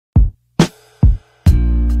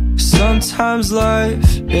Sometimes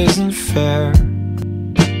life isn't fair.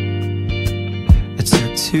 It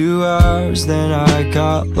took 2 hours, then I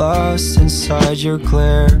got lost inside your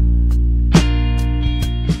glare.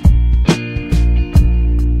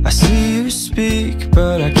 I see you speak,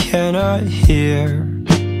 but I cannot hear.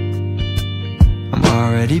 I'm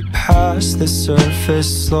already past the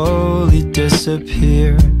surface, slowly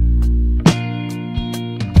disappear.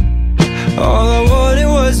 All I wanted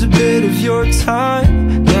was a bit of your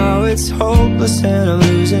time. Now it's hopeless and I'm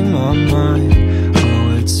losing my mind.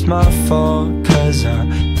 Oh, it's my fault, 'cause I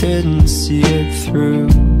didn't see it through.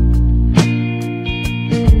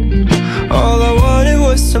 All I wanted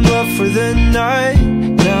was some love for the night.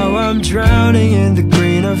 Now I'm drowning in the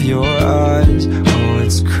green of your eyes. Oh,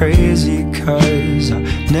 it's crazy 'cause I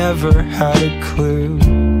never had a clue.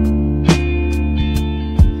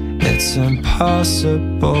 It's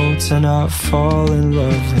impossible to not fall in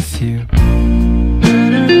love with you.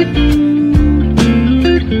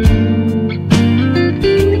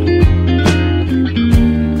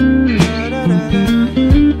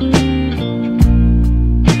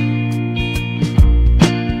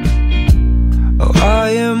 Oh, I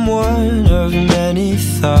am one of many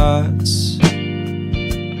thoughts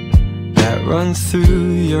that run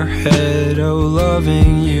through your head. Oh,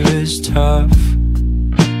 loving you is tough.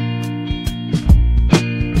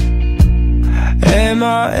 Am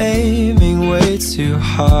I aiming way too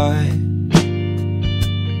high?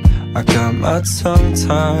 I got my tongue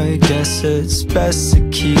tied, guess it's best to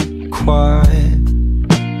keep quiet.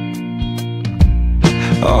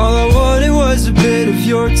 All I wanted was a bit of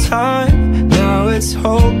your time. Now it's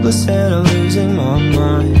hopeless and I'm losing my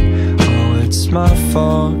mind. Oh, it's my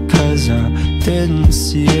fault, 'cause I didn't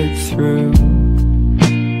see it through.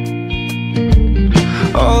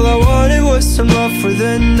 All I wanted was some love for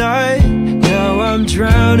the night. Now I'm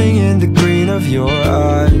drowning in the green of your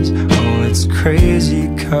eyes. Oh, it's crazy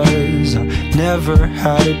 'cause I never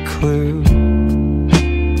had a clue.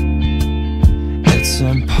 It's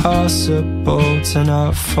impossible to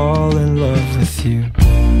not fall in love with you.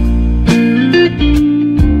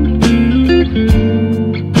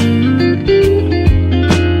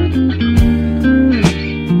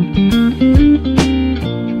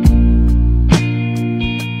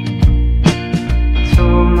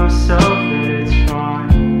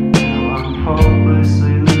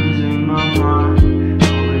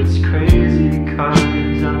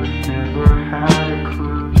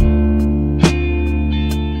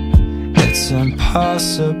 It's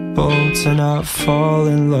impossible to not fall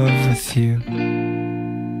in love with you.